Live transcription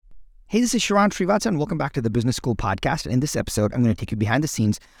Hey, this is Sharran Srivatsaa, and welcome back to the Business School Podcast. In this episode, I'm going to take you behind the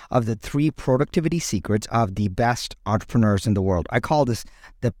scenes of the 3 productivity secrets of the best entrepreneurs in the world. I call this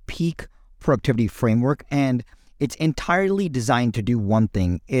the Peak Productivity Framework, and it's entirely designed to do one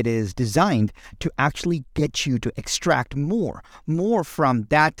thing. It is designed to actually get you to extract more from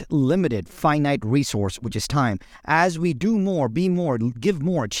that limited, finite resource, which is time. As we do more, be more, give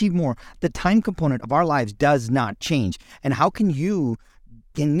more, achieve more, the time component of our lives does not change. And how can you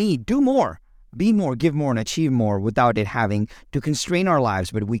do more, be more, give more, and achieve more without it having to constrain our lives,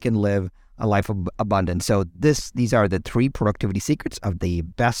 but we can live a life of abundance. So these are the 3 productivity secrets of the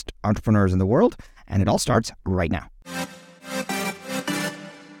best entrepreneurs in the world, and it all starts right now.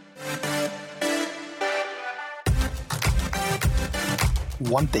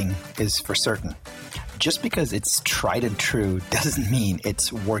 One thing is for certain. Just because it's tried and true doesn't mean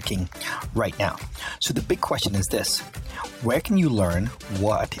it's working right now. So the big question is this: where can you learn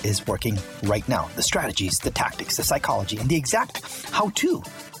what is working right now? The strategies, the tactics, the psychology, and the exact how-to.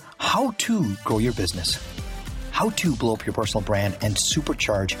 How to grow your business. How to blow up your personal brand and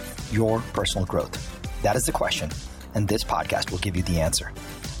supercharge your personal growth. That is the question, and this podcast will give you the answer.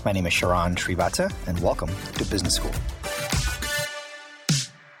 My name is Sharran Srivatsaa, and welcome to Business School.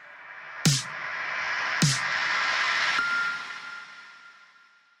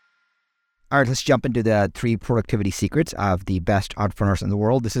 All right, let's jump into the 3 productivity secrets of the best entrepreneurs in the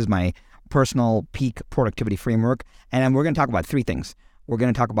world. This is my personal peak productivity framework, and we're going to talk about 3 things. We're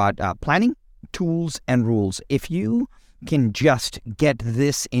going to talk about planning, tools, and rules. If you can just get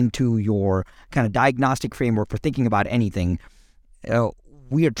this into your kind of diagnostic framework for thinking about anything,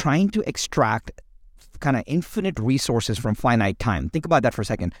 we are trying to extract kind of infinite resources from finite time. Think about that for a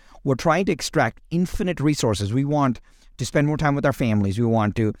second. We're trying to extract infinite resources. We want to spend more time with our families. We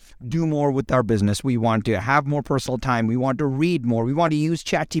want to do more with our business. We want to have more personal time. We want to read more. We want to use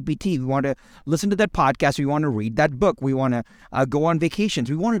ChatGPT. We want to listen to that podcast. We want to read that book. We want to go on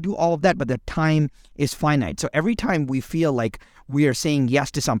vacations. We want to do all of that, but the time is finite. So every time we feel like we are saying yes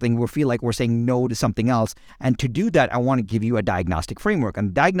to something, we feel like we're saying no to something else. And to do that, I want to give you a diagnostic framework. And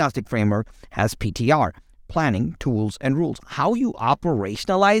the diagnostic framework has PTR. Planning, tools, and rules. How you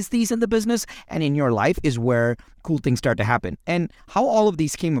operationalize these in the business and in your life is where cool things start to happen. And how all of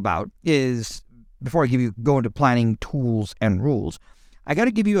these came about is, before I go into planning, tools, and rules, I got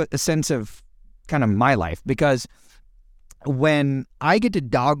to give you a sense of kind of my life, because when I get to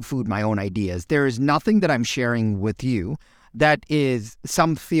dog food my own ideas, there is nothing that I'm sharing with you that is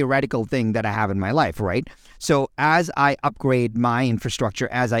some theoretical thing that I have in my life, right? So as I upgrade my infrastructure,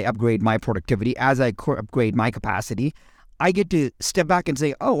 as I upgrade my productivity, as I upgrade my capacity, I get to step back and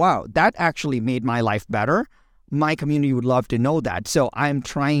say, oh, wow, that actually made my life better. My community would love to know that. So I'm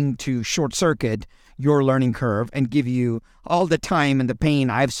trying to short circuit your learning curve and give you all the time and the pain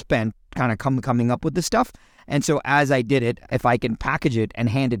I've spent kind of coming up with this stuff. And so as I did it, if I can package it and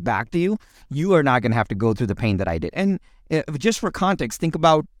hand it back to you, you are not going to have to go through the pain that I did. And just for context, think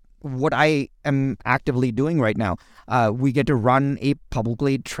about what I am actively doing right now. We get to run a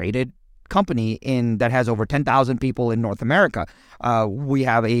publicly traded company that has over 10,000 people in North America. We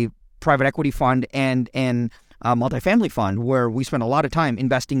have a private equity fund and a multifamily fund where we spend a lot of time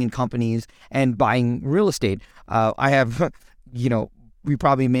investing in companies and buying real estate. I have, we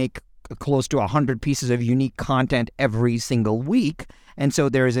probably make close to 100 pieces of unique content every single week. And so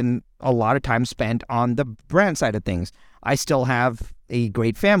there is a lot of time spent on the brand side of things. I still have a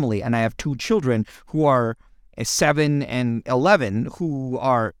great family, and I have 2 children who are 7 and 11, who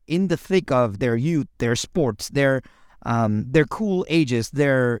are in the thick of their youth, their sports, their cool ages,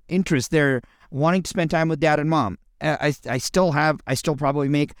 their interests, their wanting to spend time with dad and mom. I still probably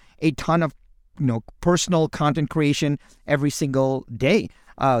make a ton of personal content creation every single day.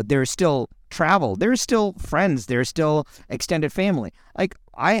 There's still travel. There's still friends. There's still extended family. Like,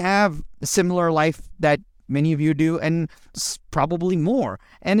 I have a similar life that many of you do, and probably more.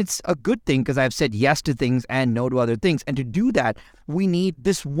 And it's a good thing, because I've said yes to things and no to other things. And to do that, we need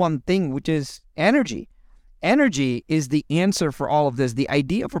this one thing, which is energy. Energy is the answer for all of this. The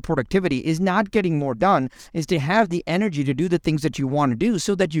idea for productivity is not getting more done, is to have the energy to do the things that you want to do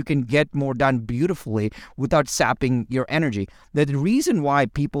so that you can get more done beautifully without sapping your energy. The reason why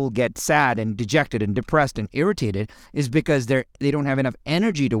people get sad and dejected and depressed and irritated is because they don't have enough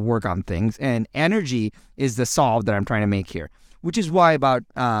energy to work on things, and energy is the solve that I'm trying to make here. Which is why about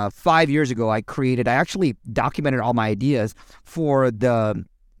 5 years ago, I actually documented all my ideas for the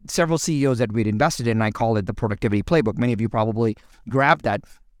several CEOs that we'd invested in, and I call it the Productivity Playbook. Many of you probably grabbed that,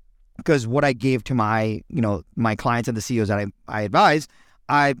 because what I gave to my clients and the CEOs that I advise,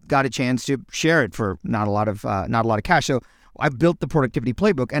 I got a chance to share it for not a lot of cash. So I built the productivity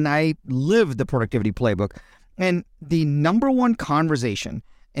playbook and I live the productivity playbook. And the number one conversation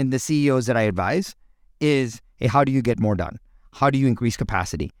in the CEOs that I advise is, hey, how do you get more done? How do you increase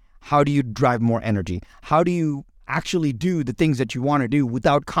capacity? How do you drive more energy? How do you actually do the things that you want to do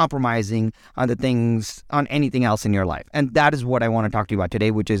without compromising on anything else in your life? And that is what I want to talk to you about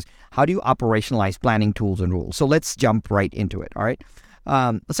today, which is how do you operationalize planning tools and rules? So let's jump right into it. All right.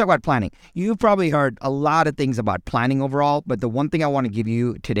 Let's talk about planning. You've probably heard a lot of things about planning overall, but the one thing I want to give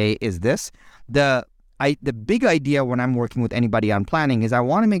you today is this. The big idea when I'm working with anybody on planning is I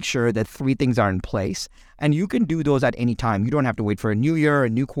want to make sure that 3 things are in place, and you can do those at any time. You don't have to wait for a new year, a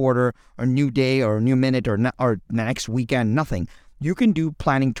new quarter, a new day, or a new minute, or next weekend, nothing. You can do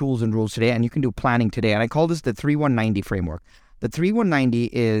planning tools and rules today, and you can do planning today. And I call this the 3-1-90 framework. The 3-1-90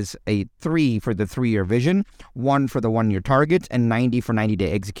 is a 3 for the 3-year vision, 1 for the 1-year targets, and 90 for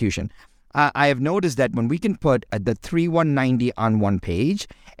 90-day execution. I have noticed that when we can put the 3-1-90 on one page,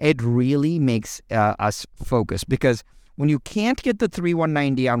 it really makes us focus, because when you can't get the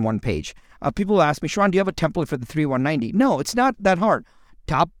 3-1-90 on one page, people ask me, Sharran, do you have a template for the 3-1-90? No, it's not that hard.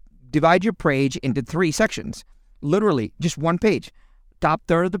 Divide your page into 3 sections, literally just one page. Top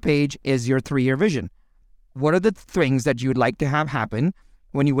third of the page is your 3-year vision. What are the things that you'd like to have happen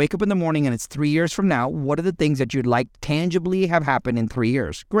when you wake up in the morning and it's 3 years from now? What are the things that you'd like tangibly have happen in 3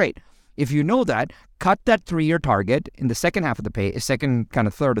 years? Great. If you know that, cut that 3-year target in the second half of the page, second kind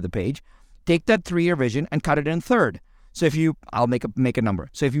of third of the page. Take that 3-year vision and cut it in third. So I'll make a number.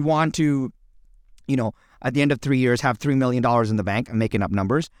 So if you want to, at the end of 3 years, have $3 million in the bank, I'm making up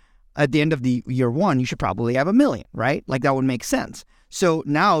numbers. At the end of the year 1, you should probably have $1 million, right? Like that would make sense. So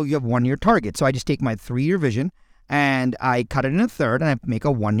now you have 1-year target. So I just take my 3-year vision and I cut it in a third and I make a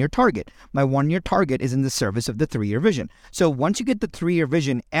 1-year target. My 1-year target is in the service of the 3-year vision. So once you get the 3-year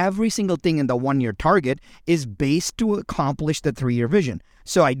vision, every single thing in the 1-year target is based to accomplish the 3-year vision.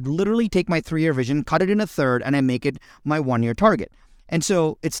 So I literally take my 3-year vision, cut it in a third, and I make it my 1-year target. And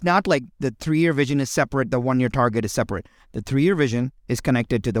so it's not like the 3-year vision is separate, the 1-year target is separate. The 3-year vision is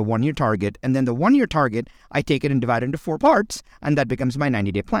connected to the 1-year target, and then the 1-year target, I take it and divide it into 4 parts, and that becomes my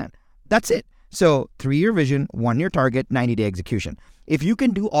 90-day plan. That's it. So 3-year vision, 1-year target, 90-day execution. If you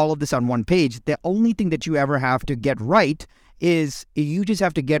can do all of this on one page, the only thing that you ever have to get right is you just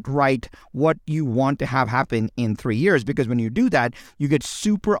have to get right what you want to have happen in 3 years, because when you do that, you get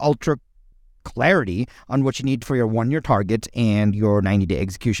super ultra clarity on what you need for your 1-year target and your 90-day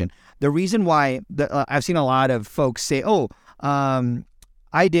execution. The reason why I've seen a lot of folks say, our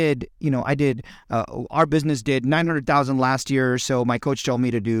business did 900,000 last year, so my coach told me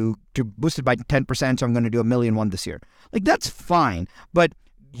to boost it by 10%, so I'm going to do $1 million this year. Like, that's fine, but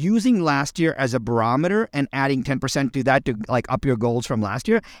using last year as a barometer and adding 10% to that to like up your goals from last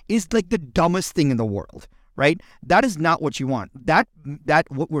year is like the dumbest thing in the world, right? That is not what you want. That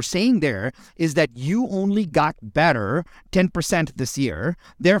what we're saying there is that you only got better 10% this year,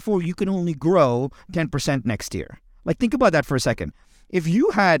 therefore you can only grow 10% next year. Like, think about that for a second. If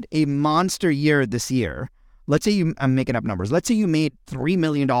you had a monster year this year, let's say I'm making up numbers. Let's say you made $3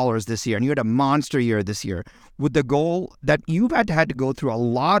 million this year and you had a monster year this year with the goal that you've had to go through a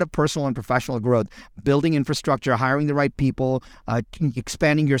lot of personal and professional growth, building infrastructure, hiring the right people,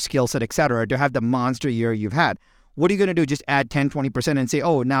 expanding your skill set, etc., to have the monster year you've had. What are you going to do? Just add 10, 20% and say,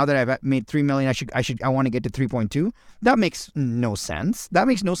 oh, now that I've made $3 million, I want to get to 3.2. That makes no sense. That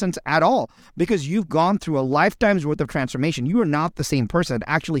makes no sense at all, because you've gone through a lifetime's worth of transformation. You are not the same person that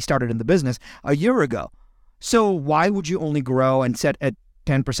actually started in the business a year ago. So why would you only grow and set a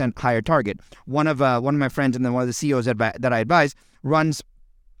 10% higher target? One of my friends and then one of the CEOs that I advise runs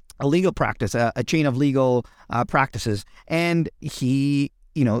a legal practice, a chain of legal practices, and he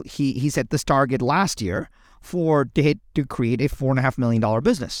set this target last year to create a $4.5 million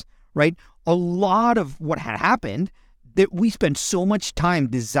business, right? A lot of what had happened that we spent so much time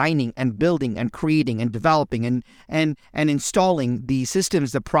designing and building and creating and developing and installing the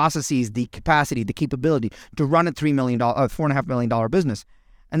systems, the processes, the capacity, the capability to run a $4.5 million business.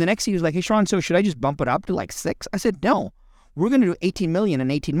 And the next he was like, hey, Sharran, so should I just bump it up to like 6? I said, no, we're going to do 18 million in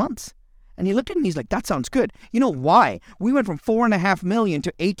 18 months. And he looked at me, he's like, that sounds good. You know why? We went from 4.5 million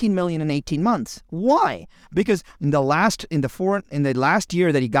to 18 million in 18 months. Why? Because in the last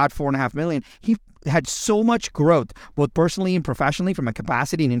year that he got 4.5 million, he had so much growth, both personally and professionally, from a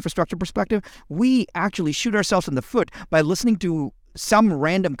capacity and infrastructure perspective. We actually shoot ourselves in the foot by listening to some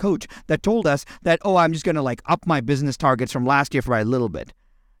random coach that told us that, oh, I'm just going to like up my business targets from last year for a little bit.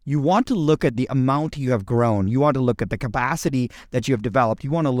 You want to look at the amount you have grown. You want to look at the capacity that you have developed.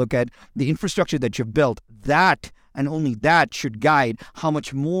 You want to look at the infrastructure that you've built. That and only that should guide how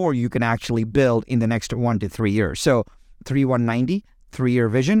much more you can actually build in the next 1 to 3 years. So 3190, 3-year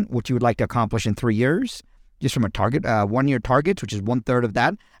vision, what you would like to accomplish in 3 years, just from a target, 1-year targets, which is 1/3 of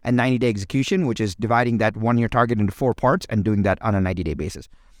that, and 90-day execution, which is dividing that 1-year target into 4 parts and doing that on a 90-day basis.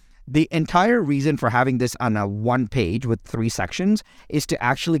 The entire reason for having this on a 1 page with 3 sections is to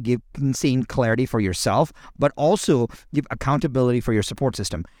actually give insane clarity for yourself, but also give accountability for your support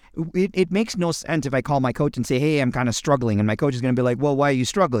system. It makes no sense if I call my coach and say, hey, I'm kind of struggling, and my coach is going to be like, well, why are you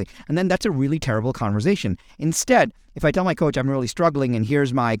struggling? And then that's a really terrible conversation. Instead, if I tell my coach I'm really struggling and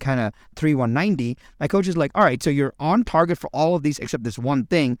here's my kind of 3-1-90, my coach is like, all right, so you're on target for all of these except this one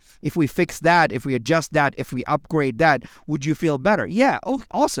thing. If we fix that, if we adjust that, if we upgrade that, would you feel better? Yeah, oh,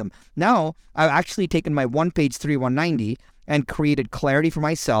 awesome. Now I've actually taken my 1-page 3-1-90 and created clarity for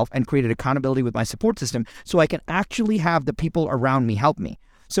myself and created accountability with my support system so I can actually have the people around me help me.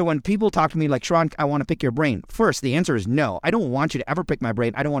 So when people talk to me like, Sharran, I want to pick your brain. First, the answer is no. I don't want you to ever pick my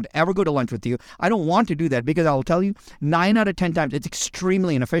brain. I don't want to ever go to lunch with you. I don't want to do that because I'll tell you 9 out of 10 times it's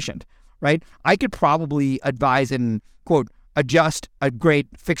extremely inefficient, right? I could probably advise and, quote, adjust, upgrade,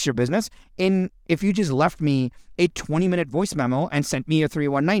 fix your business if you just left me a 20-minute voice memo and sent me a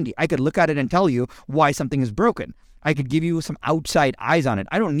 3-1-90. I could look at it and tell you why something is broken. I could give you some outside eyes on it.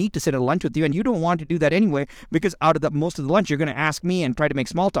 I don't need to sit at lunch with you, and you don't want to do that anyway because out of most of the lunch, you're going to ask me and try to make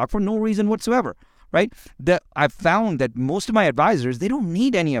small talk for no reason whatsoever, right? I've found that most of my advisors, they don't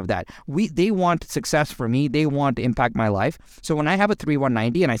need any of that. They want success for me. They want to impact my life. So when I have a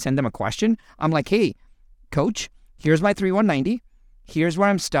 3-1-90 and I send them a question, I'm like, hey, coach, here's my 3-1-90. Here's where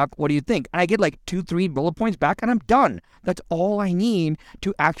I'm stuck. What do you think? And I get like 2-3 bullet points back and I'm done. That's all I need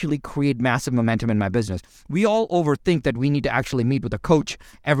to actually create massive momentum in my business. We all overthink that we need to actually meet with a coach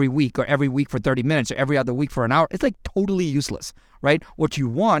every week or every week for 30 minutes or every other week for an hour. It's like totally useless, right? What you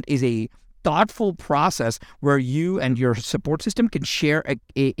want is a thoughtful process where you and your support system can share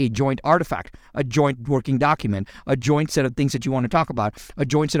a joint artifact, a joint working document, a joint set of things that you want to talk about, a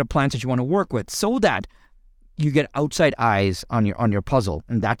joint set of plans that you want to work with so that you get outside eyes on your puzzle,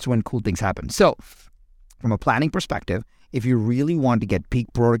 and that's when cool things happen. So from a planning perspective, if you really want to get peak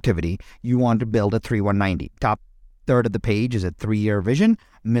productivity, you want to build a 3-1-90. Top third of the page is a 3-year vision,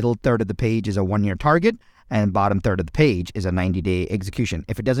 middle third of the page is a 1-year target, and bottom third of the page is a 90-day execution.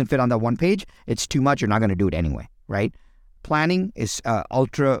 If it doesn't fit on that 1 page, it's too much. You're not going to do it anyway, right? Planning is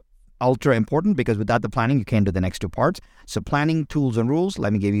ultra important because without the planning, you can't do the next 2 parts. So planning, tools, and rules.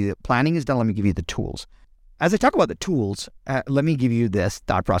 Let me give you the planning is done. Let me give you the tools. As I talk about the tools, let me give you this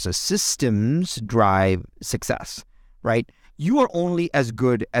thought process. Systems drive success, right? You are only as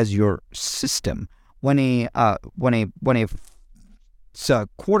good as your system. When a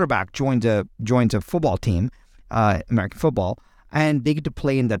quarterback joins a football team, American football, and they get to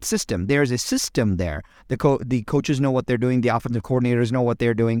play in that system. There's a system there. The coaches know what they're doing. The offensive coordinators know what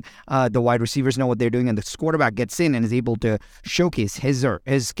they're doing. The wide receivers know what they're doing. And the quarterback gets in and is able to showcase his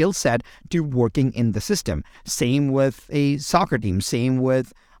skill set to working in the system. Same with a soccer team. Same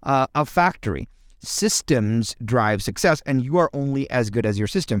with a factory. Systems drive success, and you are only as good as your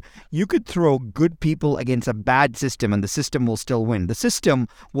system. You could throw good people against a bad system, and the system will still win. The system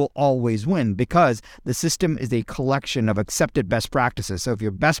will always win because the system is a collection of accepted best practices. So if your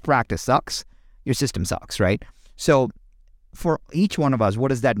best practice sucks, your system sucks, right? So for each one of us, what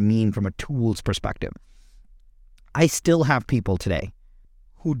does that mean from a tools perspective? I still have people today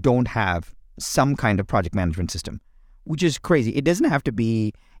who don't have some kind of project management system, which is crazy. It doesn't have to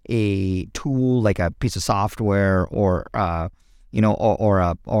be a tool like a piece of software or a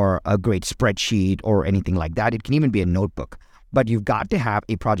great spreadsheet or anything like that. It can even be a notebook. But you've got to have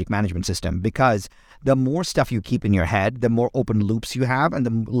a project management system because the more stuff you keep in your head, the more open loops you have and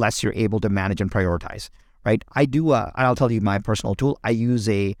the less you're able to manage and prioritize, right? I'll tell you my personal tool. I use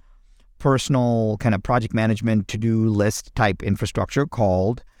a personal kind of project management to-do list type infrastructure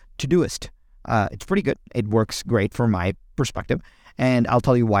called Todoist. It's pretty good. It works great from my perspective. And I'll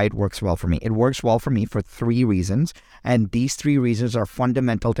tell you why it works well for me. It works well for me for 3 reasons. And these 3 reasons are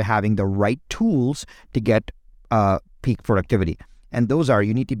fundamental to having the right tools to get peak productivity. And those are,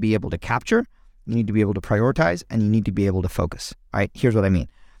 you need to be able to capture, you need to be able to prioritize, and you need to be able to focus. All right, here's what I mean.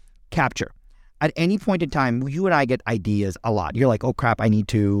 Capture. At any point in time, you and I get ideas a lot. You're like, oh crap, I need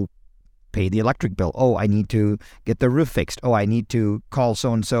to pay the electric bill. Oh, I need to get the roof fixed. Oh, I need to call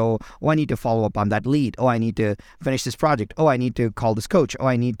so-and-so. Oh, I need to follow up on that lead. Oh, I need to finish this project. Oh, I need to call this coach. Oh,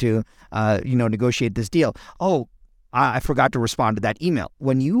 I need to, negotiate this deal. Oh, I forgot to respond to that email.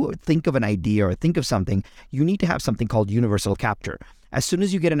 When you think of an idea or think of something, you need to have something called universal capture. As soon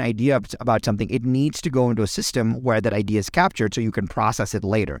as you get an idea about something, it needs to go into a system where that idea is captured so you can process it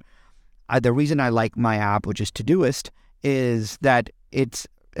later. The reason I like my app, which is Todoist, is that it's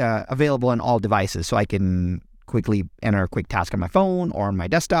available on all devices, so I can quickly enter a quick task on my phone or on my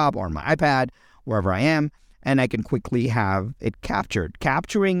desktop or on my iPad, wherever I am, and I can quickly have it captured.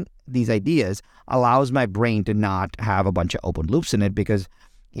 Capturing these ideas allows my brain to not have a bunch of open loops in it, because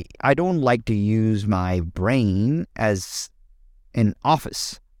I don't like to use my brain as an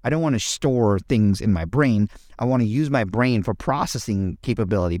office. I don't want to store things in my brain. I want to use my brain for processing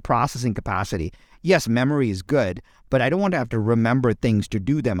capability, processing capacity. Yes, memory is good, but I don't want to have to remember things to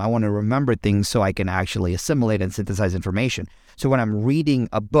do them. I want to remember things so I can actually assimilate and synthesize information. So when I'm reading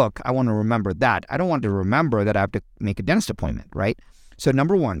a book, I want to remember that. I don't want to remember that I have to make a dentist appointment, right? So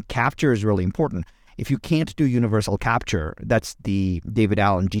number one, capture is really important. If you can't do universal capture, that's the David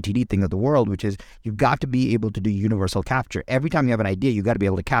Allen GTD thing of the world, which is you've got to be able to do universal capture. Every time you have an idea, you got to be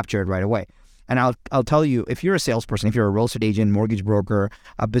able to capture it right away. And I'll tell you, if you're a salesperson, if you're a real estate agent, mortgage broker,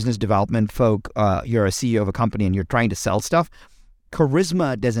 a business development folk, you're a CEO of a company and you're trying to sell stuff,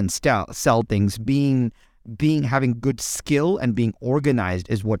 charisma doesn't sell things. Having good skill and being organized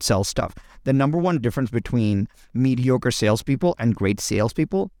is what sells stuff. The number one difference between mediocre salespeople and great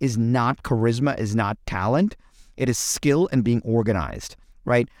salespeople is not charisma, is not talent. It is skill and being organized,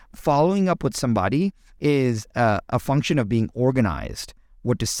 right? Following up with somebody is a function of being organized.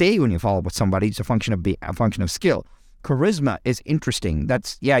 What to say when you follow up with somebody is a function of skill. Charisma is interesting.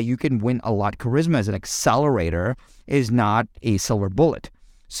 You can win a lot. Charisma as an accelerator is not a silver bullet.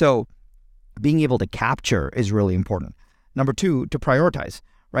 So being able to capture is really important. Number two, to prioritize,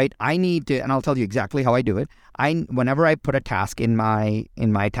 right? I need to, and I'll tell you exactly how I do it. Whenever I put a task in my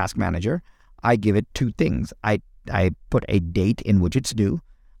task manager, I give it two things. I put a date in which it's due,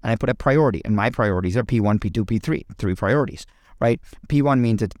 and I put a priority. And my priorities are P1, P2, P3, three priorities, right? P1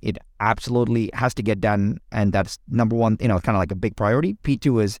 means it absolutely has to get done, and that's number one, kind of like a big priority.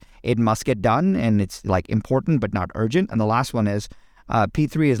 P2 is it must get done, and it's like important but not urgent. And the last one is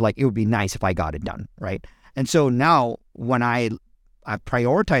P3 is like, it would be nice if I got it done, right? And so now when I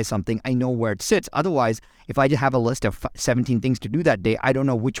prioritize something, I know where it sits. Otherwise, if I just have a list of 17 things to do that day, I don't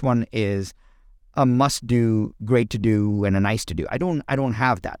know which one is a must do, great to do, and a nice to do. I don't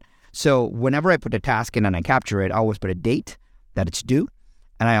have that. So whenever I put a task in and I capture it, I always put a date that it's due,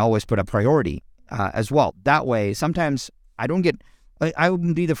 and I always put a priority as well. That way, sometimes I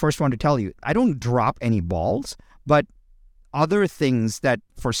would be the first one to tell you, I don't drop any balls, but other things that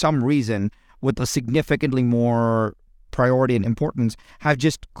for some reason with a significantly more priority and importance have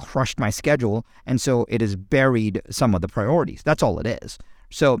just crushed my schedule, and so it has buried some of the priorities. That's all it is.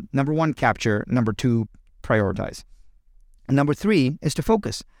 So number one, capture. Number two, prioritize. And number three is to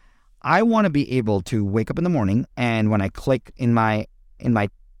focus. I want to be able to wake up in the morning, and when I click in my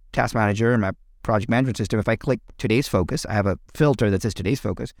task manager and my project management system, if I click today's focus, I have a filter that says today's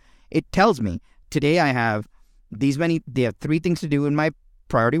focus. It tells me today I have there are 3 things to do in my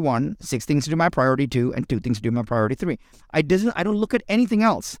priority 1, 6 things to do in my priority 2, and 2 things to do in my priority 3. I don't look at anything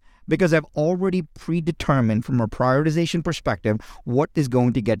else, because I've already predetermined from a prioritization perspective what is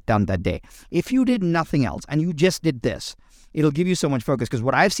going to get done that day. If you did nothing else and you just did this, it'll give you so much focus, because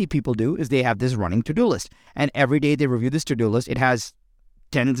what I've seen people do is they have this running to-do list, and every day they review this to-do list. It has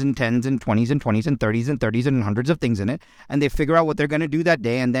 10s and 10s and 20s and 20s and 30s and 30s and hundreds of things in it, and they figure out what they're going to do that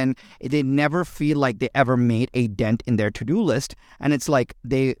day, and then they never feel like they ever made a dent in their to-do list. And it's like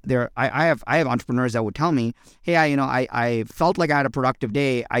I have entrepreneurs that would tell me, hey, I felt like I had a productive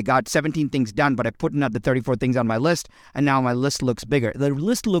day. I got 17 things done, but I put in the 34 things on my list, and now my list looks bigger. The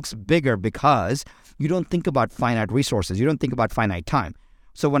list looks bigger because you don't think about finite resources. You don't think about finite time.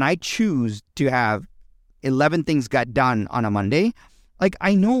 So when I choose to have 11 things got done on a Monday, like,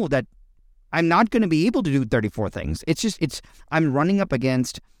 I know that I'm not going to be able to do 34 things. I'm running up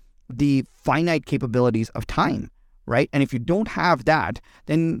against the finite capabilities of time, right? And if you don't have that,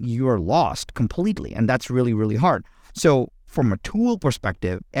 then you are lost completely. And that's really, really hard. So from a tool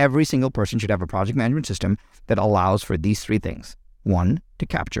perspective, every single person should have a project management system that allows for these 3 things. 1, to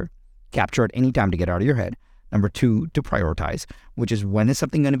capture at any time to get out of your head. Number 2, to prioritize, which is when is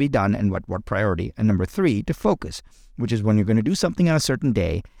something going to be done and what priority. And number 3, to focus, which is when you're going to do something on a certain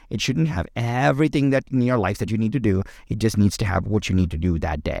day, it shouldn't have everything that in your life that you need to do. It just needs to have what you need to do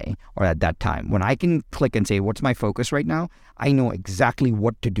that day or at that time. When I can click and say, what's my focus right now? I know exactly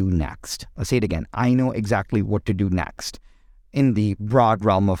what to do next. I'll say it again. I know exactly what to do next in the broad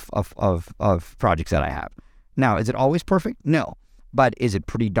realm of projects that I have. Now, is it always perfect? No. But is it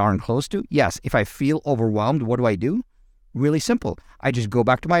pretty darn close to? Yes. If I feel overwhelmed, what do I do? Really simple. I just go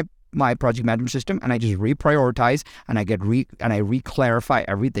back to my project management system and I just reprioritize, and I re-clarify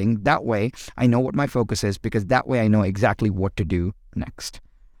everything. That way I know what my focus is, because that way I know exactly what to do next.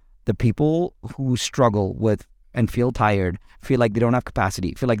 The people who struggle with and feel tired, feel like they don't have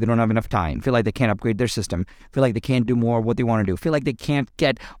capacity, feel like they don't have enough time, feel like they can't upgrade their system, feel like they can't do more of what they want to do, feel like they can't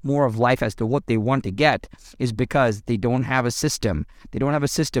get more of life as to what they want to get, is because they don't have a system. They don't have a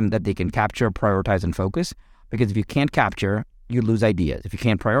system that they can capture, prioritize, and focus. Because if you can't capture, you lose ideas. If you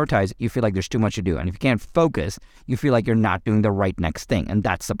can't prioritize, you feel like there's too much to do. And if you can't focus, you feel like you're not doing the right next thing. And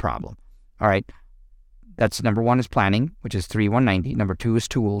that's the problem. All right. That's number one is planning, which is 3-1-90. Number two is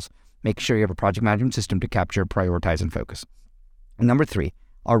tools. Make sure you have a project management system to capture, prioritize, and focus. And number three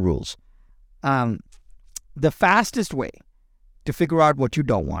are rules. The fastest way to figure out what you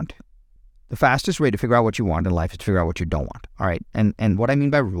don't want, the fastest way to figure out what you want in life is to figure out what you don't want. All right. And what I mean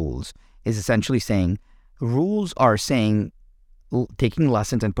by rules is essentially saying, rules are saying, taking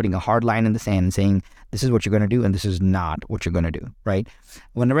lessons and putting a hard line in the sand and saying, this is what you're going to do and this is not what you're going to do, right?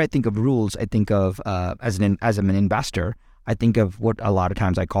 Whenever I think of rules, I think of, as an investor, I think of what a lot of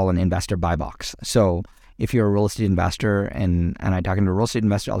times I call an investor buy box. So if you're a real estate investor and I'm talking to a real estate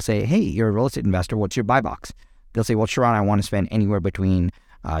investor, I'll say, hey, you're a real estate investor, what's your buy box? They'll say, well, Sharran, I want to spend anywhere between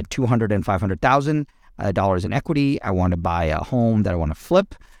 $200,000 and $500,000 in equity. I want to buy a home that I want to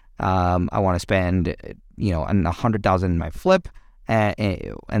flip. I want to spend, $100,000 in my flip,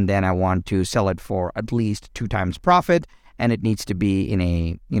 and then I want to sell it for at least 2 times profit, and it needs to be in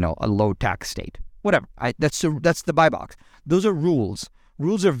a low tax state. Whatever. That's the buy box. Those are rules.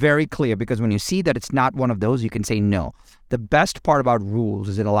 Rules are very clear because when you see that it's not one of those, you can say no. The best part about rules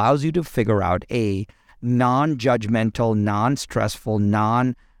is it allows you to figure out a non-judgmental, non-stressful,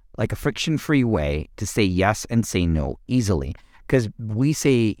 like a friction-free way to say yes and say no easily. Because we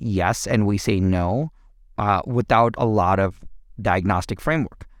say yes and we say no without a lot of diagnostic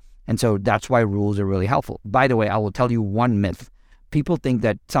framework. And so that's why rules are really helpful. By the way, I will tell you one myth. People think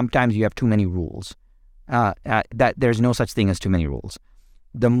that sometimes you have too many rules, that there's no such thing as too many rules.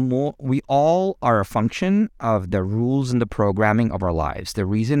 We all are a function of the rules and the programming of our lives. The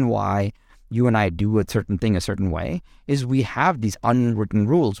reason why you and I do a certain thing a certain way is we have these unwritten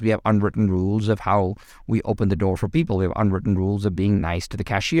rules. We have unwritten rules of how we open the door for people. We have unwritten rules of being nice to the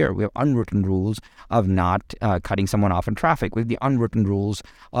cashier. We have unwritten rules of not cutting someone off in traffic. We have the unwritten rules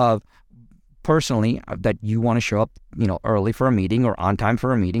of personally that you want to show up, early for a meeting or on time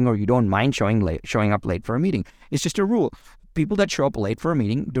for a meeting, or you don't mind showing up late for a meeting. It's just a rule. People that show up late for a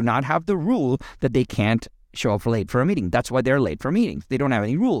meeting do not have the rule that they can't show up late for a meeting. That's why they're late for meetings. They don't have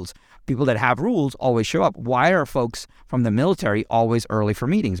any rules. People that have rules always show up. Why are folks from the military always early for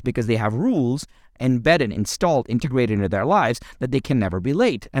meetings? Because they have rules embedded, installed, integrated into their lives that they can never be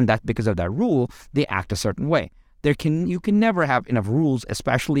late. And that's because of that rule, they act a certain way. You can never have enough rules,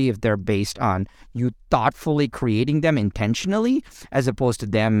 especially if they're based on you thoughtfully creating them intentionally, as opposed to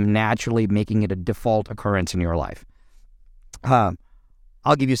them naturally making it a default occurrence in your life.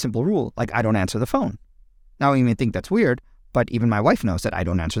 I'll give you a simple rule, like I don't answer the phone. Now, you may think that's weird, but even my wife knows that I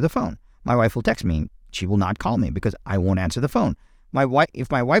don't answer the phone. My wife will text me. She will not call me because I won't answer the phone. If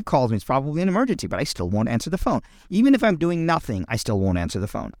my wife calls me, it's probably an emergency, but I still won't answer the phone. Even if I'm doing nothing, I still won't answer the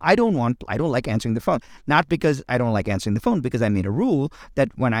phone. I don't like answering the phone. Not because I don't like answering the phone, because I made a rule that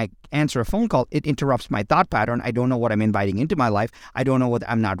when I answer a phone call, it interrupts my thought pattern. I don't know what I'm inviting into my life. I don't know what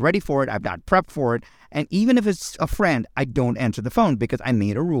I'm not ready for it. I'm not prepped for it. And even if it's a friend, I don't answer the phone because I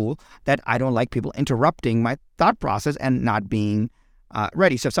made a rule that I don't like people interrupting my thought process and not being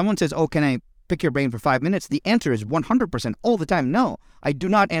ready. So if someone says, oh, can I pick your brain for 5 minutes? The answer is 100% all the time. No, I do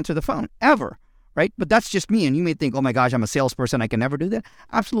not answer the phone ever, right? But that's just me. And you may think, oh my gosh, I'm a salesperson. I can never do that.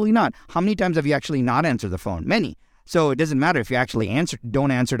 Absolutely not. How many times have you actually not answered the phone? Many. So it doesn't matter if you actually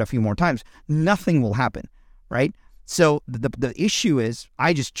don't answer it a few more times. Nothing will happen, right? So the issue is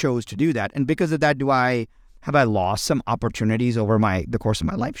I just chose to do that. And because of that, have I lost some opportunities over the course of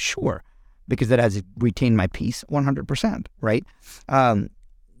my life? Sure. Because that has retained my peace 100%, right?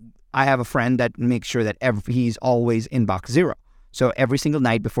 I have a friend that makes sure that he's always inbox zero. So every single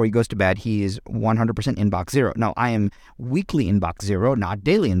night before he goes to bed, he is 100% inbox zero. Now, I am weekly inbox zero, not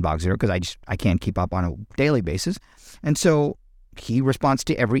daily inbox zero, because I can't keep up on a daily basis. And so he responds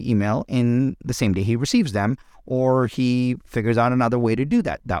to every email in the same day he receives them, or he figures out another way to do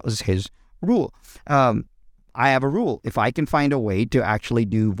that. That was his rule. I have a rule. If I can find a way to actually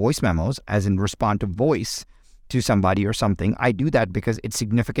do voice memos, as in respond to voice to somebody or something, I do that because it's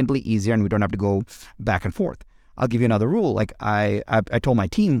significantly easier and we don't have to go back and forth. I'll give you another rule. Like I told my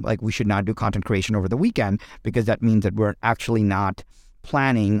team, like we should not do content creation over the weekend because that means that we're actually not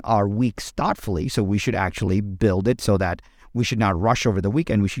planning our weeks thoughtfully. So we should actually build it so that we should not rush over the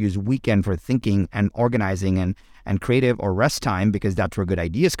weekend. We should use weekend for thinking and organizing and creative or rest time because that's where good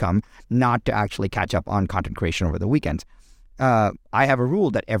ideas come, not to actually catch up on content creation over the weekends. I have a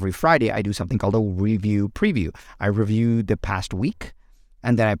rule that every Friday I do something called a review preview. I review the past week,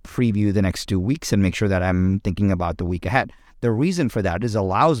 and then I preview the next 2 weeks and make sure that I'm thinking about the week ahead. The reason for that is it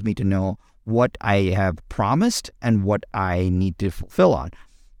allows me to know what I have promised and what I need to fulfill on.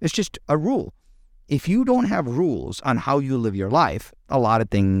 It's just a rule. If you don't have rules on how you live your life, a lot of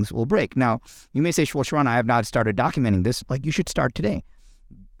things will break. Now, you may say, well, Sharran, I have not started documenting this. Like, you should start today.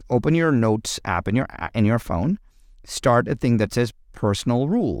 Open your notes app in your phone. Start a thing that says personal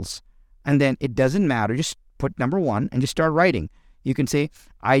rules. And then it doesn't matter. Just put number 1 and just start writing. You can say,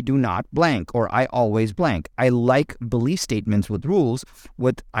 I do not blank, or I always blank. I like belief statements with rules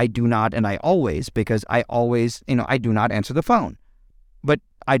with I do not and I always, because I always, I do not answer the phone. But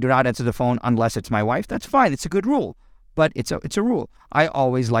I do not answer the phone unless it's my wife. That's fine. It's a good rule. But it's a rule. I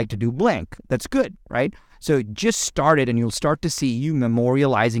always like to do blank. That's good, right? So just start it, and you'll start to see you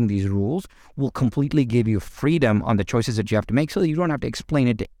memorializing these rules will completely give you freedom on the choices that you have to make, so that you don't have to explain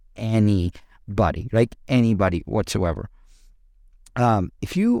it to anybody, like anybody whatsoever.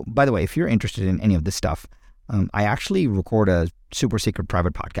 If you're interested in any of this stuff, I actually record a super secret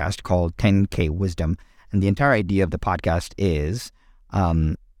private podcast called 10K Wisdom. And the entire idea of the podcast is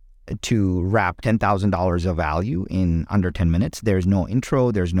to wrap $10,000 of value in under 10 minutes. There's no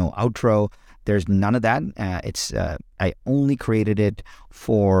intro. There's no outro. There's none of that. I only created it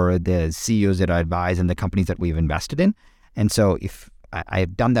for the CEOs that I advise and the companies that we've invested in. And so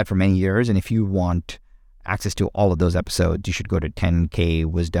I've done that for many years. And if you want access to all of those episodes, you should go to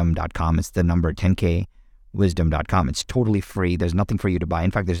 10kwisdom.com. It's the number 10kwisdom.com. It's totally free. There's nothing for you to buy.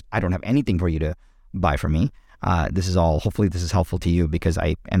 In fact, I don't have anything for you to buy from me. Hopefully this is helpful to you, because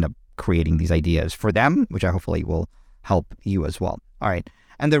I end up creating these ideas for them, which I hopefully will help you as well. All right.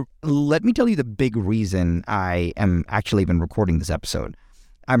 And let me tell you the big reason I am actually even recording this episode.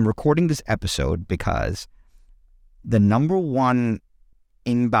 I'm recording this episode because the number one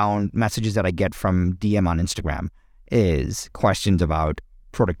inbound messages that I get from DM on Instagram is questions about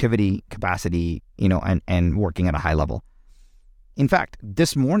productivity, capacity, and working at a high level. In fact,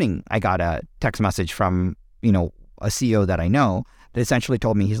 this morning I got a text message from, a CEO that I know that essentially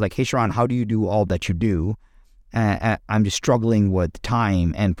told me, he's like, hey, Sharran, how do you do all that you do? I'm just struggling with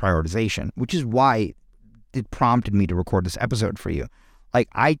time and prioritization, which is why it prompted me to record this episode for you. Like,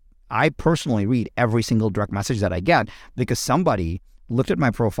 I personally read every single direct message that I get, because somebody looked at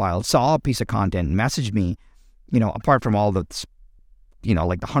my profile, saw a piece of content, messaged me, apart from all the,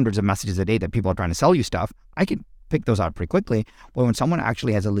 like the hundreds of messages a day that people are trying to sell you stuff. I can pick those out pretty quickly. But when someone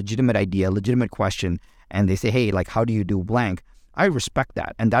actually has a legitimate idea, legitimate question, and they say, hey, like, how do you do blank? I respect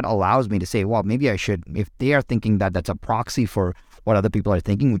that. And that allows me to say, well, maybe I should, if they are thinking that that's a proxy for what other people are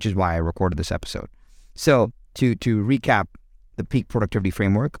thinking, which is why I recorded this episode. So to recap the peak productivity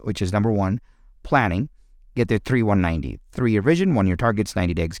framework, which is number 1, planning, get there 3-1-90. 3-year vision, 1-year targets,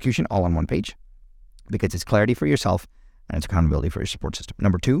 90-day execution, all on one page, because it's clarity for yourself and it's accountability for your support system.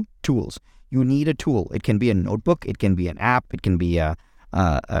 Number 2, tools. You need a tool. It can be a notebook. It can be an app. It can be a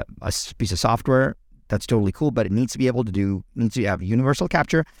piece of software. That's totally cool, but it needs to have universal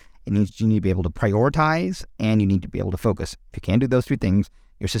capture. You need to be able to prioritize, and you need to be able to focus. If you can't do those 3 things,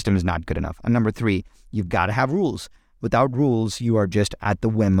 your system is not good enough. And number 3, you've got to have rules. Without rules, you are just at the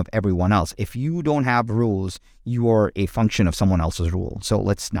whim of everyone else. If you don't have rules, you are a function of someone else's rule. So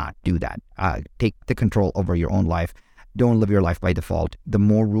let's not do that. Take the control over your own life. Don't live your life by default. The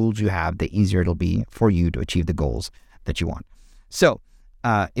more rules you have, the easier it'll be for you to achieve the goals that you want. So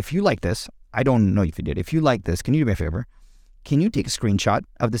if you like this, I don't know if you did. If you like this, can you do me a favor? Can you take a screenshot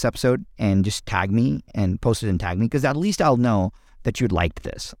of this episode and just tag me and post it and tag me? Because at least I'll know that you liked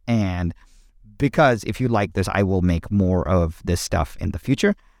this. And because if you like this, I will make more of this stuff in the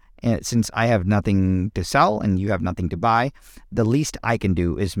future. And since I have nothing to sell and you have nothing to buy, the least I can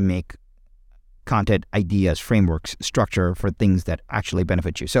do is make content, ideas, frameworks, structure for things that actually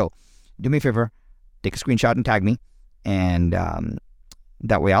benefit you. So do me a favor, take a screenshot and tag me. And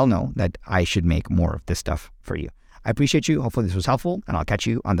that way I'll know that I should make more of this stuff for you. I appreciate you. Hopefully this was helpful, and I'll catch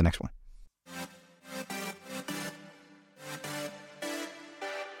you on the next one.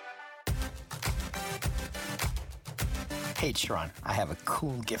 Hey, Sharran, I have a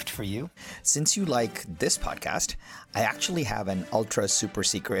cool gift for you. Since you like this podcast, I actually have an ultra super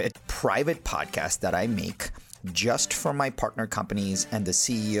secret private podcast that I make just for my partner companies and the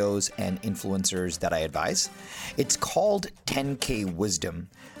CEOs and influencers that I advise. It's called 10K Wisdom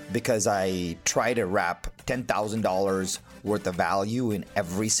because I try to wrap $10,000 worth of value in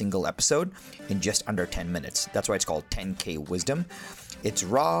every single episode in just under 10 minutes. That's why it's called 10K Wisdom. It's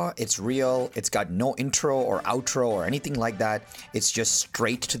raw, it's real, it's got no intro or outro or anything like that. It's just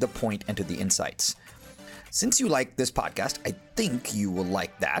straight to the point and to the insights. Since you like this podcast, I think you will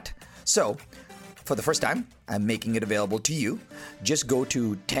like that. So, for the first time, I'm making it available to you. Just go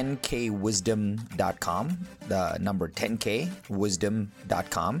to 10kwisdom.com, the number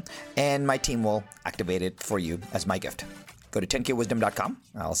 10kwisdom.com, and my team will activate it for you as my gift. Go to 10kwisdom.com.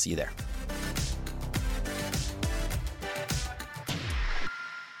 I'll see you there.